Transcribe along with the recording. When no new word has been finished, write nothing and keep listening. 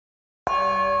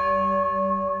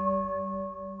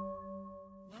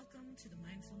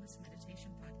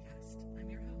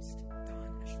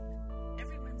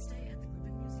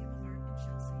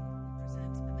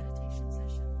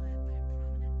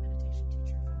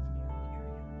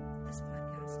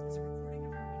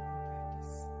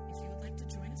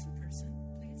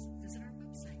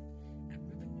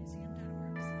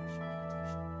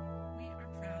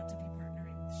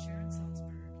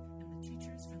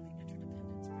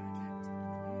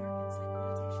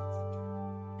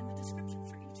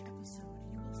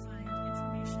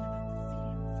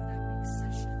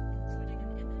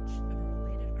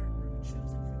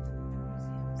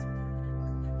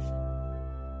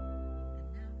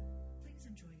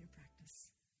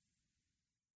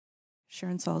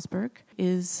Sharon Salzberg,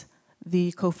 is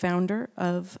the co-founder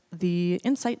of the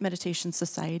Insight Meditation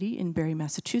Society in Barre,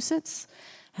 Massachusetts,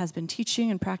 has been teaching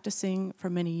and practicing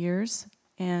for many years,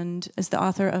 and is the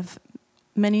author of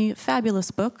many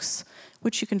fabulous books,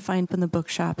 which you can find in the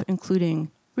bookshop, including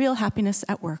Real Happiness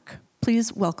at Work.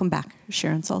 Please welcome back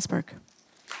Sharon Salzberg.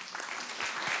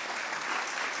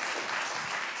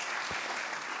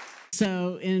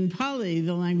 So in Pali,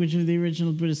 the language of the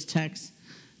original Buddhist text,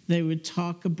 they would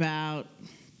talk about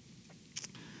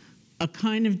a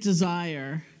kind of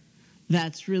desire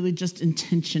that's really just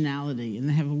intentionality, and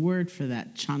they have a word for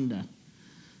that, chanda.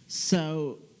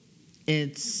 So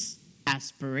it's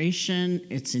aspiration,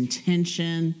 it's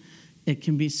intention, it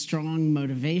can be strong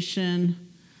motivation,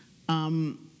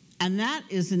 and that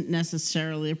isn't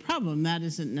necessarily a problem. That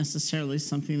isn't necessarily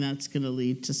something that's going to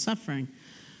lead to suffering,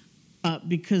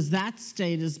 because that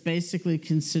state is basically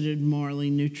considered morally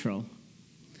neutral.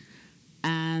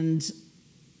 And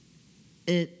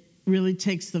it really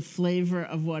takes the flavor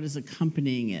of what is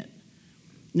accompanying it.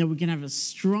 You know, we can have a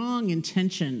strong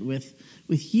intention with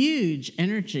huge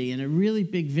energy and a really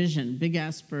big vision, big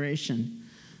aspiration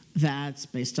that's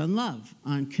based on love,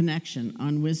 on connection,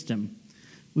 on wisdom.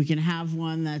 We can have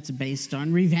one that's based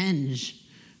on revenge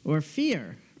or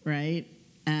fear, right?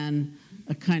 And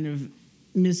a kind of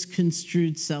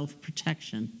misconstrued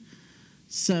self-protection.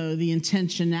 So the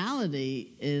intentionality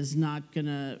is not going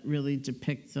to really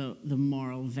depict the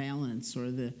moral valence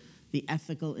or the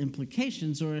ethical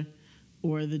implications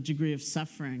or the degree of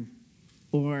suffering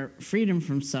or freedom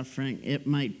from suffering it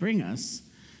might bring us.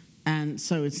 And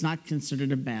so it's not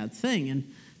considered a bad thing. And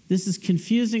this is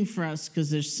confusing for us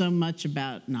because there's so much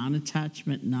about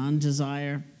non-attachment,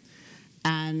 non-desire.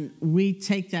 And we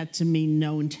take that to mean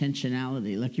no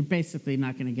intentionality. Like you're basically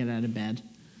not going to get out of bed.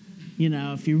 You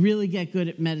know, if you really get good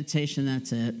at meditation,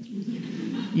 that's it.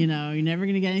 You know, you're never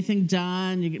going to get anything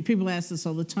done. People ask this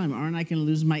all the time. Aren't I going to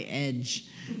lose my edge?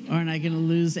 Aren't I going to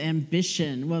lose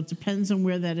ambition? Well, it depends on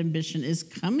where that ambition is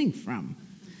coming from.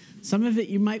 Some of it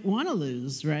you might want to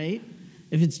lose, right?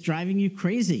 If it's driving you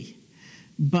crazy.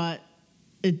 But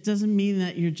it doesn't mean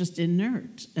that you're just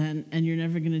inert and you're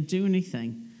never going to do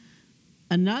anything.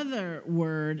 Another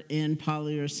word in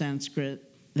Pali or Sanskrit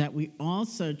that we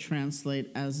also translate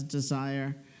as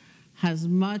desire has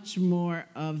much more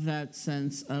of that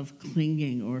sense of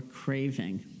clinging or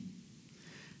craving.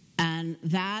 And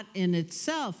that in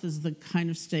itself is the kind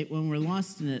of state when we're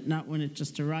lost in it, not when it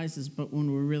just arises, but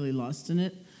when we're really lost in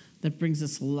it, that brings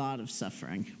us a lot of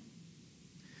suffering.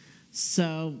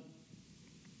 So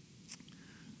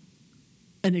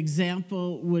an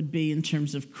example would be in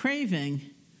terms of craving,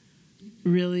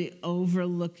 really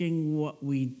overlooking what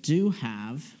we do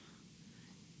have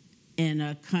in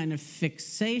a kind of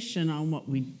fixation on what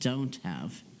we don't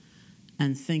have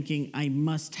and thinking, I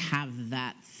must have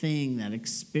that thing, that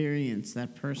experience,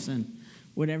 that person,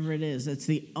 whatever it is. It's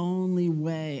the only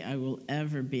way I will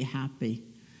ever be happy.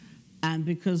 And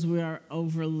because we are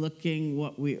overlooking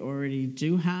what we already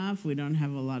do have, we don't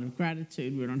have a lot of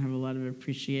gratitude, we don't have a lot of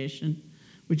appreciation.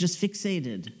 We're just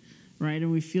fixated, right?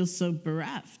 And we feel so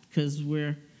bereft because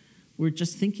we're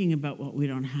just thinking about what we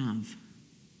don't have.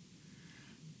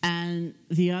 And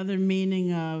the other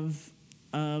meaning of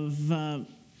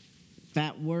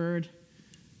that word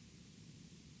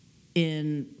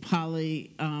in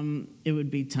Pali, it would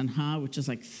be tanha, which is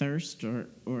like thirst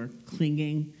or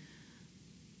clinging,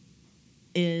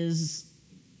 is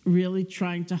really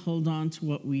trying to hold on to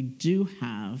what we do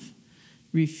have,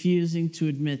 refusing to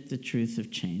admit the truth of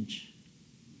change.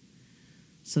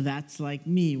 So that's like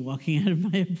me walking out of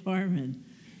my apartment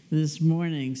this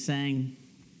morning saying,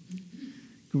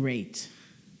 great.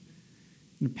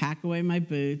 I'm going to pack away my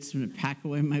boots. I'm going to pack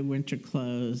away my winter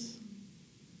clothes.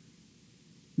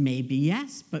 Maybe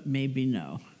yes, but maybe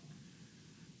no.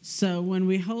 So when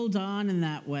we hold on in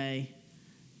that way,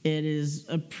 it is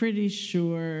a pretty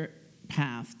sure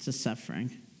path to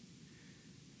suffering.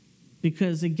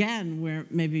 Because again, we're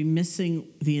maybe missing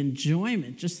the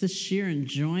enjoyment, just the sheer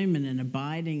enjoyment and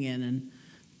abiding in and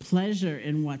pleasure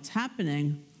in what's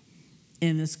happening,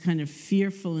 in this kind of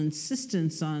fearful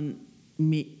insistence on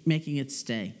making it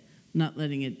stay, not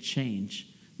letting it change,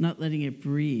 not letting it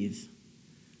breathe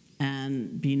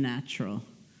and be natural.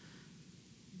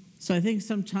 So I think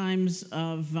sometimes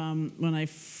when I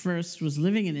first was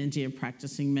living in India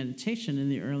practicing meditation in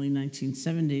the early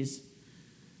 1970s,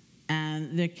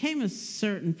 and there came a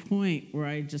certain point where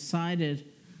I decided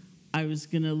I was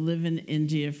going to live in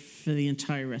India for the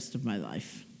entire rest of my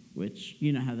life, which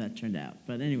you know how that turned out.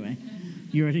 But anyway,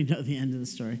 you already know the end of the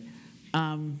story.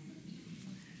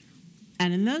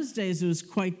 And in those days, it was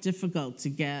quite difficult to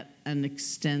get an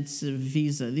extensive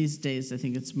visa. These days, I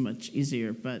think it's much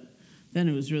easier, but then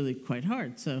it was really quite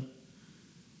hard. So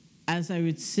as I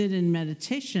would sit in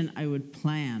meditation, I would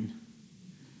plan.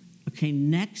 Okay,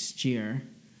 next year,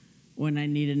 when I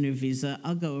need a new visa,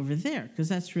 I'll go over there, because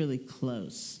that's really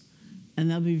close. And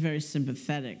they'll be very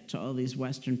sympathetic to all these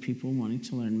Western people wanting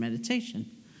to learn meditation.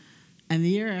 And the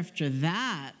year after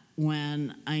that,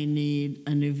 when I need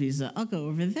a new visa, I'll go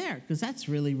over there, because that's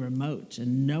really remote,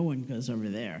 and no one goes over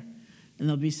there. And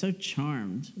they'll be so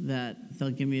charmed that they'll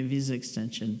give me a visa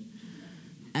extension.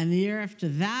 And the year after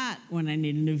that, when I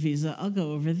need a new visa, I'll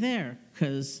go over there,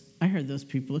 because I heard those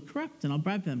people are corrupt, and I'll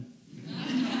bribe them.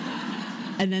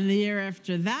 And then the year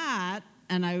after that,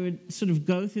 and I would sort of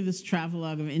go through this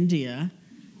travelogue of India,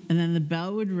 and then the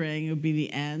bell would ring. It would be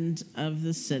the end of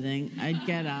the sitting. I'd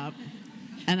get up,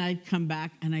 and I'd come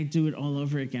back, and I'd do it all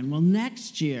over again. Well,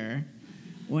 next year,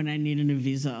 when I need a new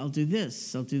visa, I'll do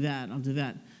this, I'll do that, I'll do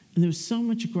that. And there was so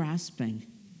much grasping,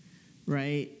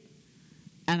 right?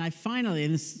 And I finally,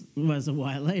 and this was a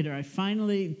while later, I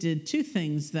finally did two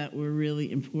things that were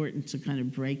really important to kind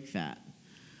of break that.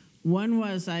 One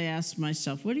was I asked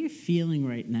myself, what are you feeling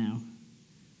right now?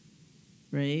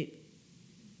 Right?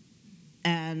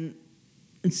 And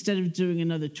instead of doing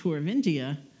another tour of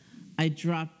India, I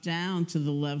dropped down to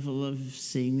the level of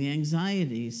seeing the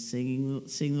anxiety, seeing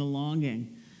the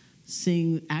longing,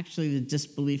 seeing actually the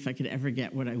disbelief I could ever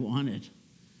get what I wanted.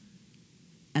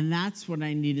 And that's what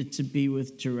I needed to be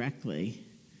with directly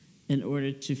in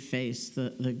order to face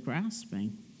the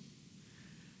grasping.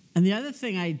 And the other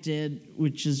thing I did,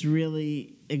 which is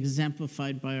really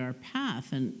exemplified by our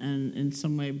path and in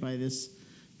some way by this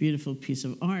beautiful piece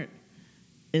of art,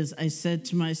 is I said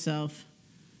to myself,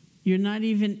 you're not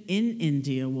even in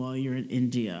India while you're in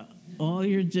India. All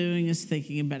you're doing is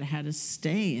thinking about how to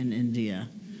stay in India.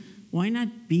 Why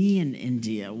not be in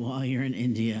India while you're in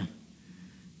India?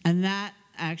 And that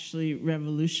actually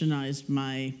revolutionized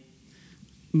my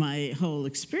whole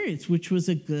experience, which was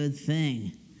a good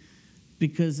thing.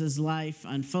 Because as life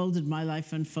unfolded, my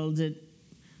life unfolded,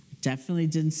 I definitely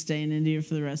didn't stay in India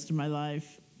for the rest of my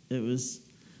life. It was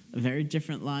a very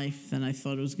different life than I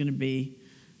thought it was going to be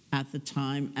at the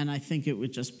time. And I think it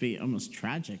would just be almost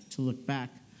tragic to look back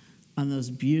on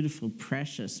those beautiful,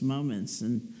 precious moments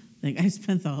and think, I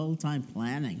spent the whole time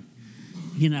planning,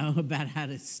 about how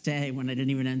to stay when I didn't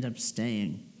even end up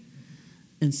staying,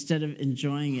 instead of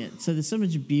enjoying it. So there's so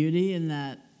much beauty in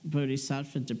that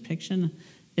bodhisattva depiction.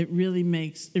 It really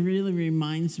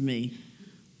reminds me,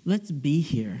 let's be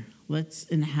here. Let's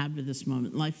inhabit this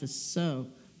moment. Life is so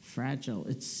fragile.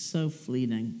 It's so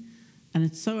fleeting. And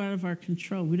it's so out of our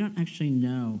control. We don't actually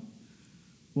know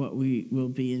what we will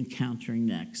be encountering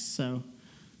next. So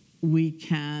we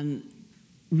can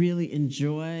really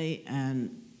enjoy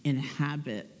and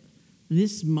inhabit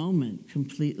this moment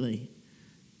completely.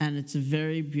 And it's a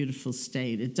very beautiful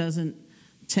state. It doesn't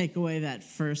take away that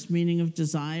first meaning of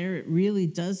desire. It really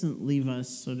doesn't leave us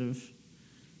sort of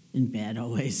in bed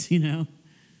always,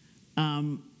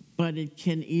 but it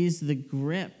can ease the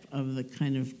grip of the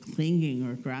kind of clinging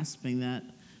or grasping that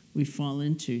we fall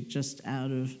into just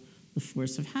out of the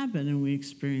force of habit, and we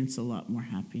experience a lot more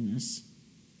happiness.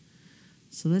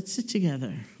 So let's sit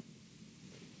together.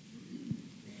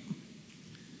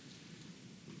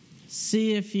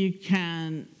 See if you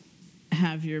can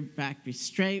have your back be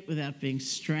straight without being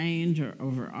strained or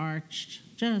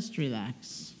overarched. Just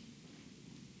relax.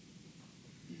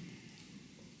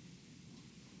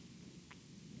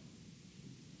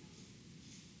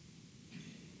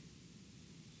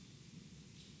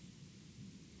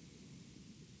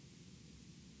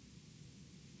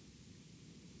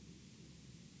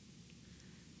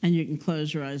 And you can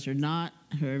close your eyes or not,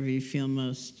 however you feel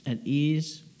most at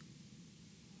ease.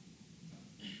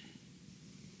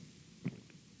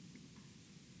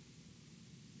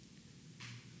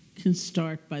 You can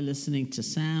start by listening to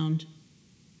sound,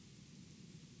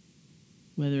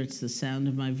 whether it's the sound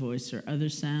of my voice or other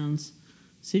sounds.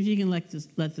 See if you can let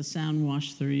the sound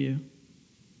wash through you.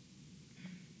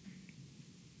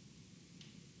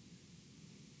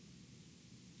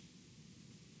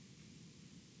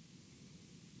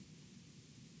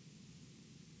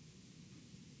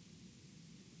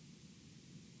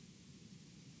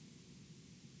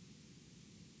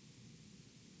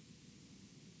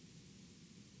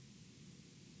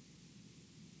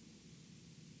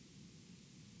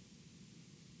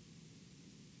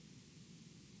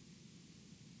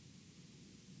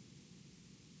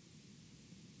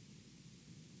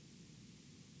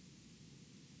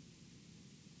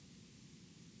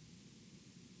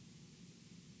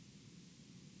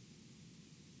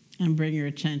 And bring your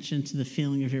attention to the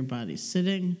feeling of your body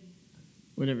sitting,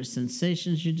 whatever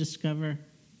sensations you discover.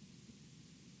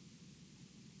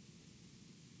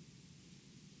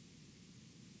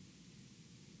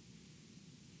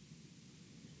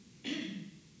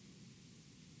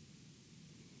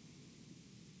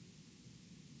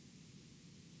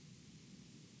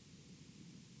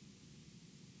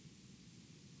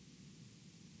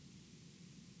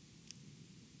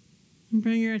 And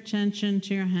bring your attention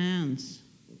to your hands.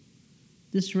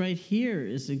 This right here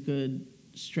is a good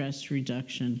stress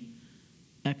reduction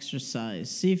exercise.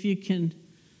 See if you can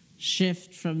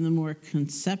shift from the more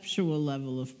conceptual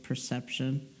level of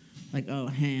perception, like, oh,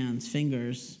 hands,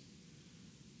 fingers,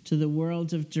 to the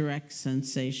world of direct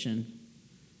sensation,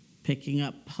 picking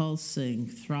up pulsing,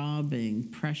 throbbing,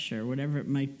 pressure, whatever it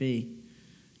might be.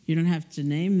 You don't have to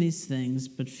name these things,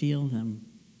 but feel them.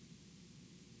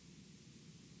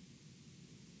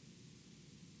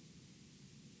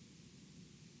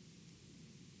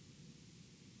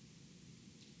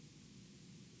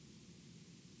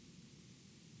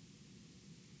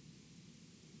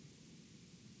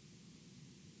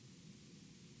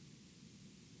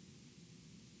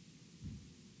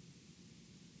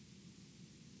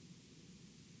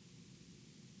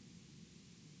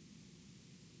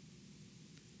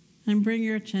 And bring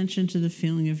your attention to the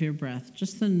feeling of your breath,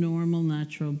 just the normal,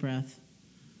 natural breath,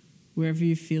 wherever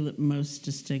you feel it most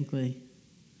distinctly,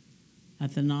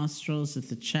 at the nostrils, at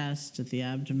the chest, at the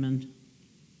abdomen.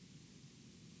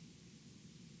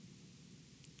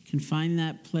 You can find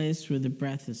that place where the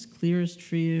breath is clearest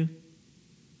for you.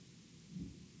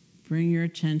 Bring your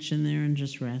attention there and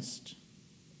just rest.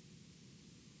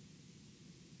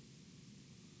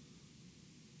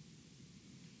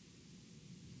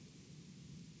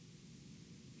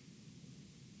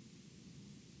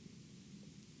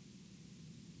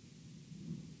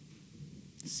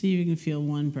 See if you can feel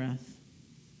one breath.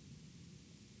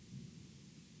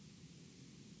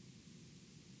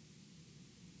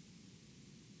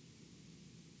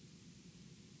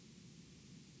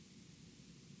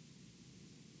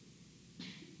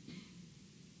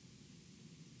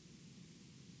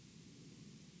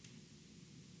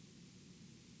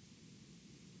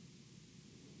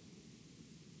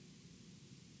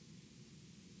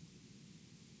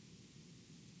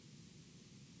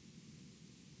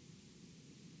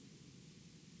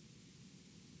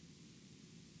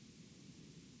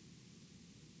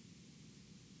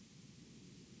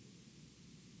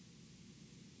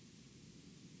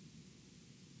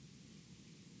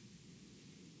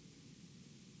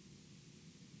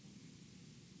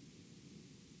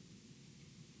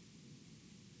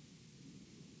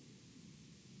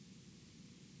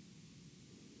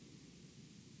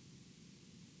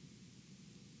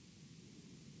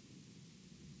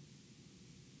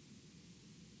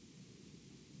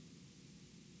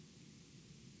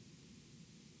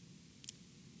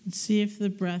 And see if the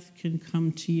breath can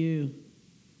come to you.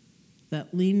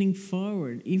 That leaning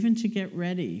forward, even to get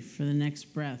ready for the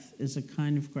next breath, is a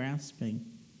kind of grasping.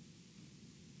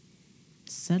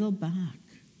 Settle back.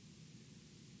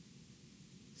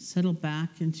 Settle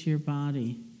back into your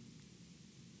body.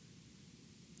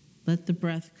 Let the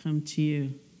breath come to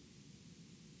you.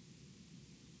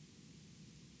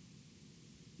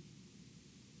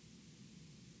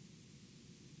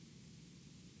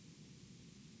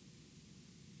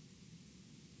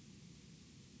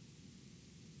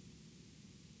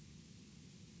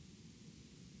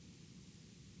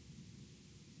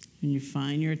 When you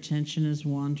find your attention has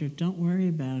wandered, don't worry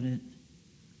about it.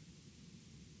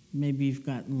 Maybe you've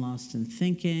gotten lost in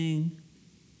thinking,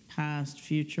 past,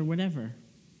 future, whatever.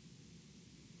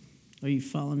 Or you've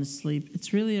fallen asleep.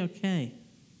 It's really okay.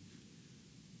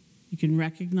 You can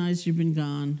recognize you've been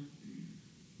gone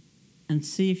and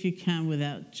see if you can,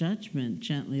 without judgment,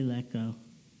 gently let go.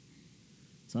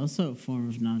 It's also a form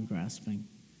of non-grasping.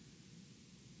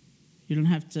 You don't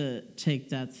have to take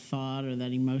that thought or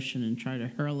that emotion and try to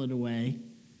hurl it away.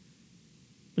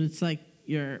 But it's like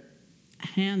your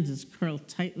hand is curled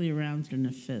tightly around in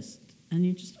a fist, and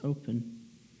you just open.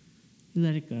 You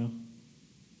let it go.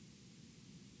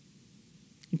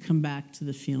 And come back to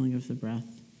the feeling of the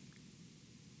breath.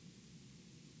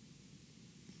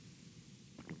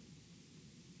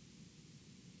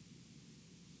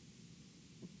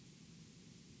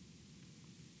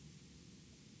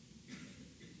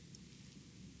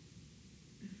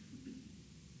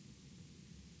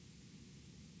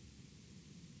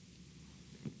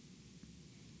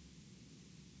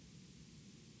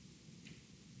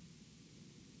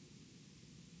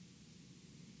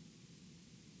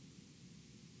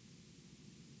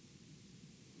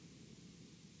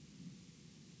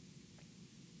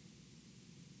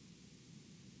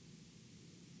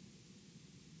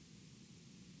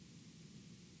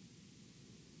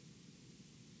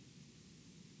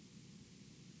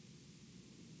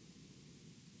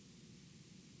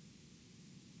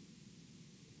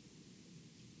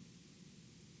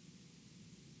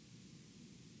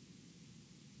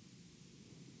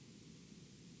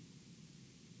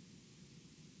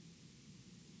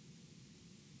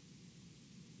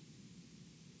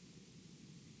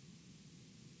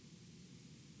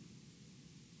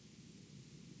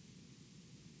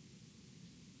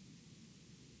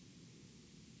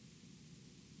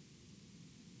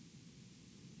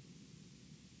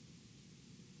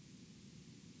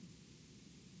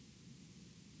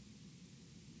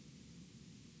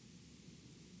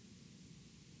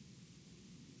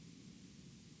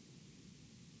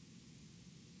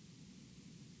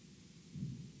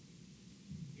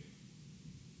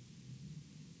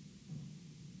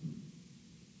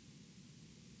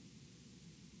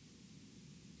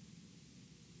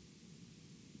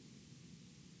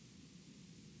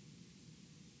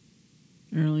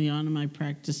 Early on in my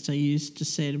practice, I used to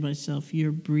say to myself,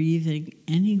 you're breathing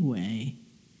anyway.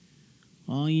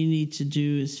 All you need to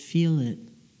do is feel it.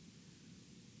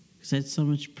 Because I had so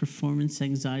much performance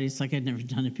anxiety, it's like I'd never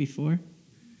done it before.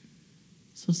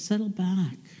 So settle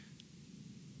back.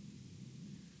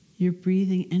 You're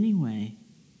breathing anyway.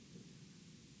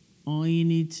 All you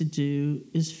need to do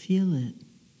is feel it.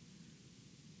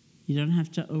 You don't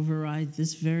have to override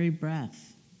this very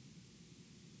breath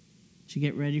to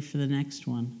get ready for the next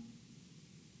one.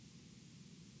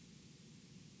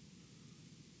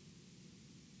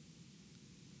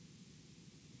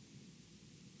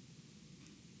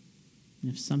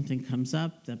 If something comes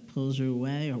up that pulls you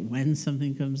away, or when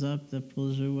something comes up that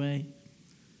pulls you away,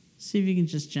 see if you can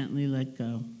just gently let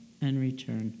go and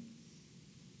return.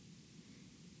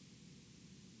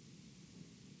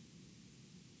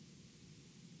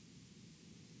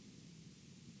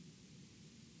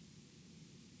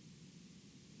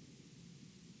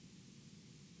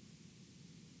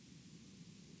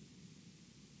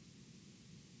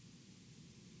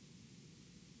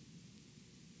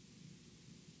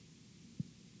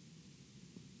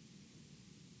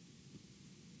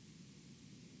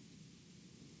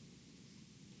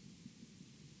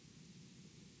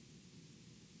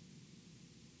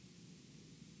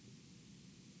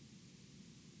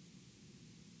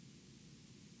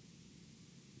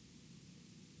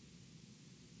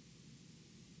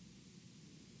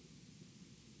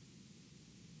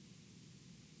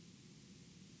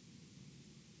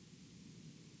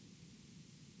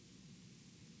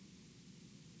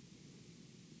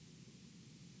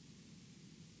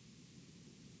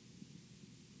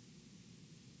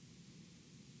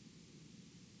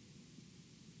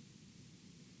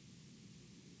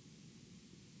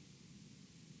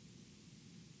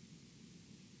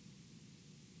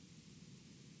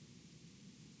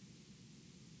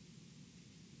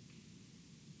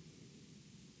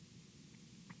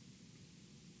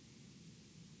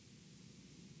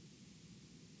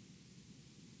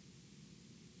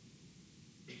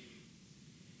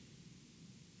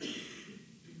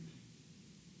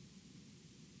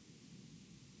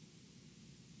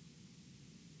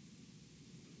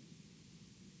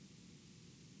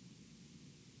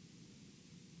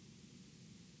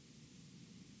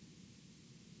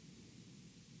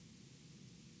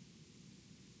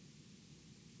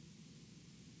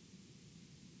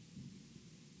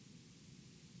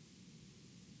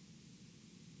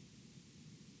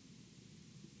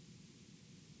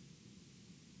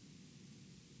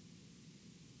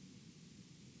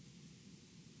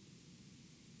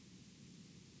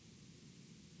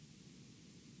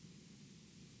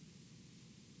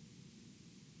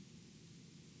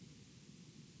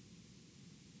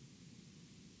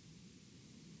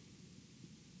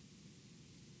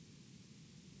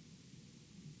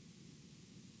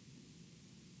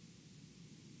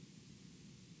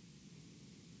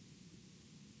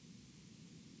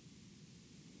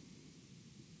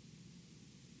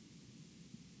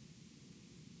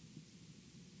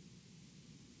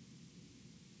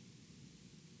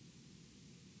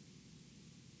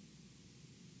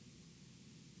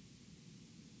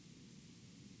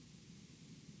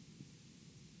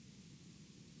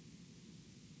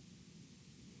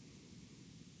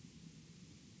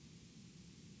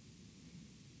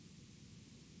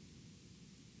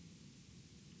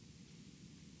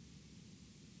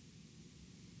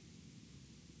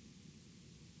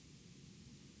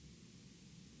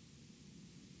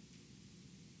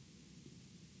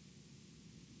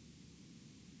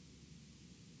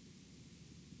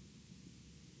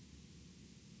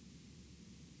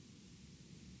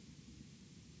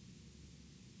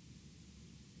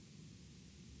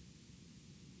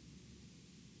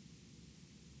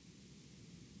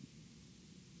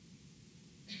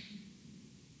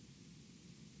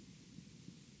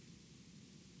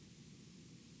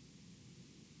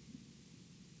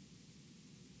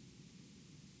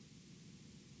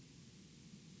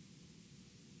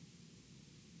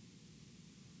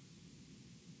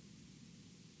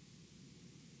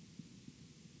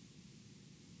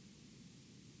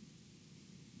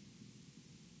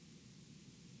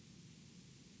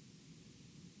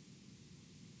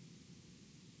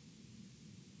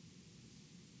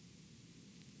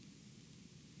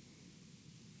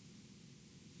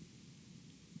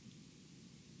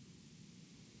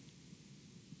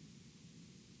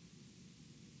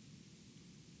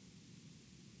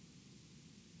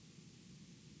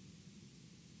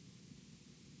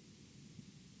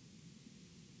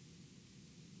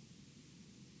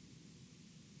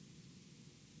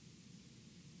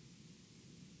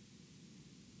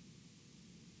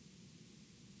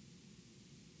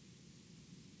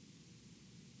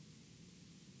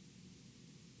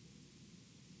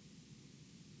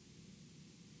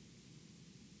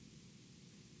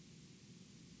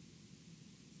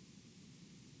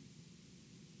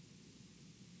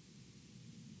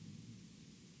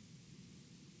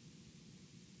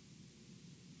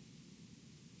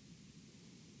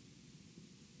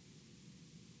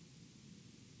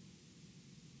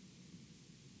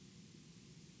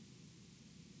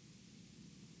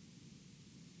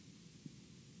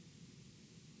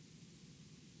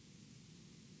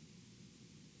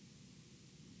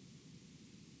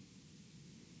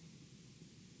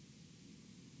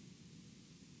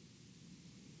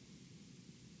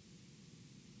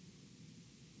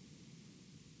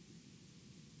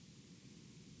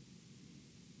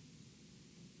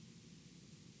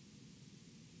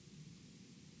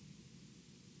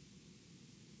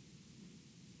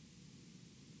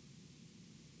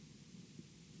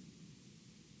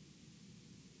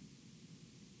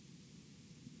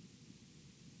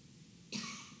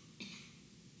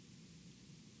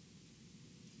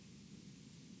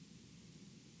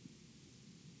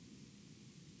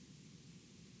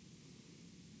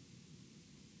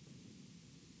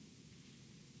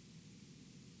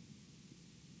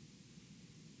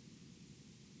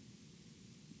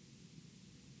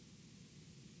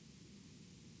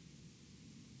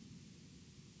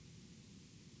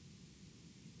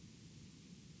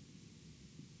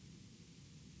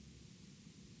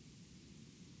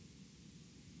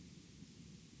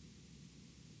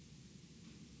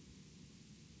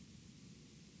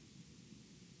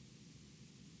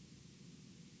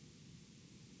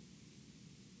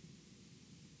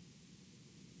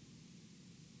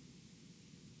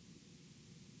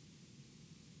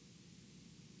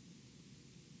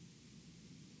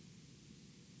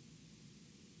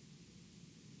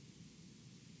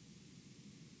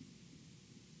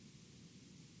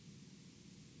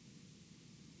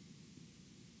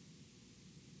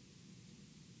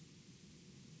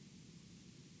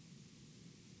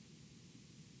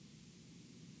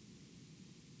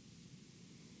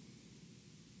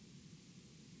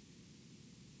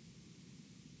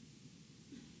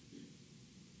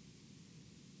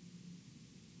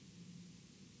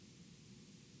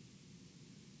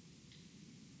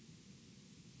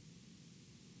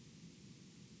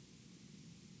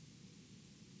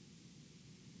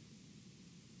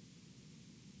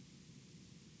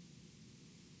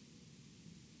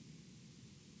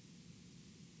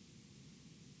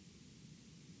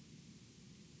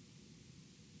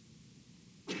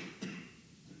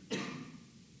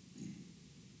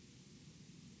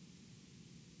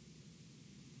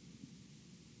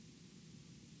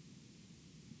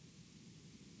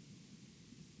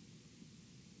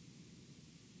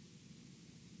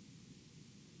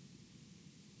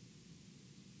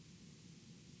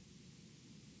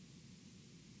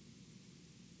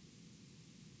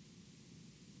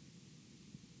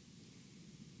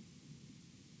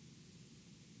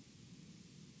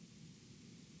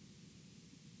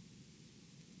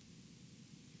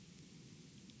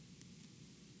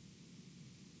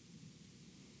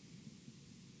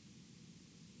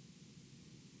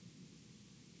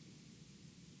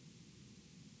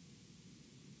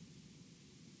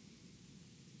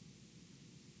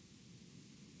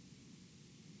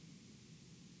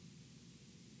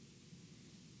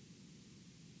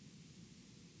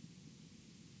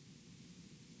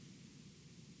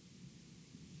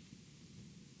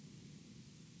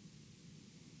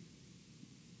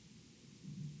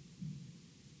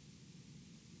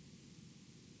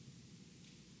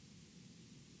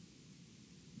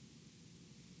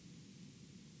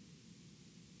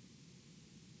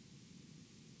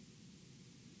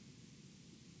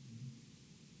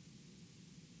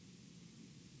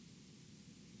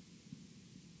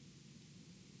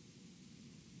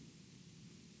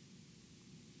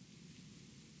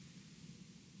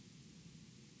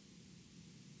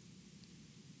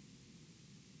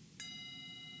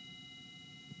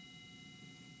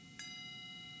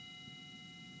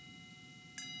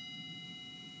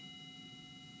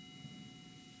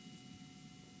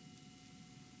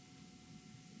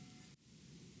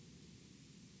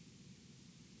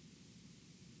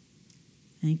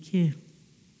 Thank you.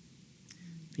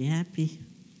 Be happy.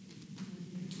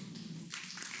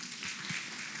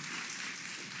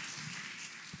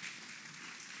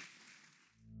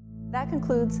 That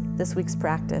concludes this week's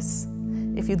practice.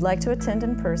 If you'd like to attend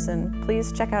in person,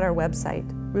 please check out our website,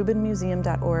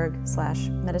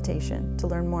 rubinmuseum.org/meditation, to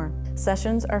learn more.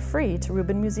 Sessions are free to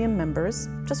Rubin Museum members,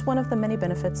 just one of the many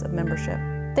benefits of membership.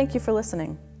 Thank you for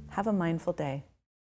listening. Have a mindful day.